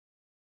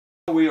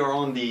We are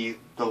on the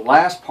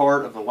last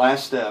part of the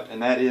last step,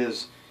 and that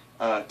is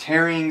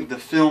tearing the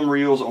film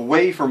reels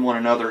away from one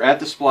another at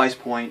the splice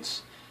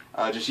points,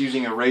 just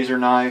using a razor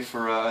knife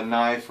or a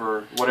knife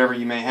or whatever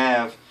you may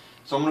have.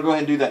 So I'm going to go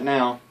ahead and do that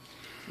now.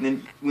 And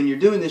then when you're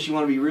doing this, you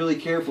want to be really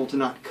careful to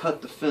not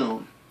cut the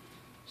film.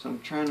 So I'm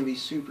trying to be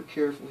super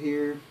careful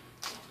here.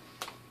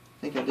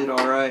 I think I did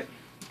alright.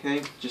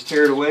 Okay, just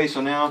tear it away.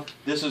 So now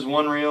this is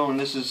one reel and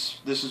this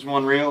is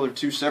one reel. They're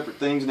two separate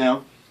things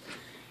now.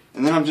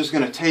 And then I'm just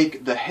going to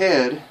take the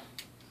head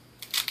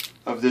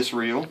of this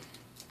reel.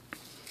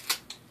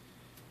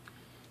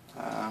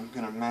 I'm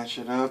going to match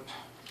it up.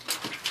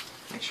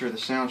 Make sure the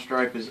sound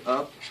stripe is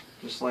up,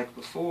 just like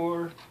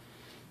before.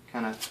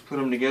 Kind of put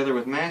them together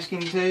with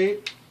masking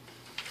tape.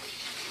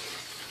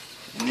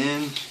 And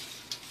then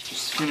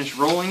just finish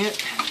rolling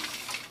it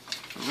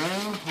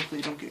around. Hopefully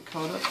you don't get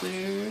caught up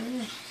there.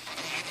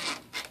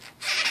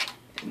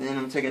 And then I'm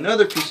going to take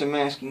another piece of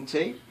masking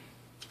tape,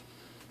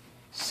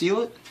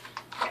 seal it,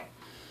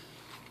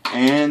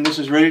 and this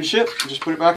is ready to ship. Just put it back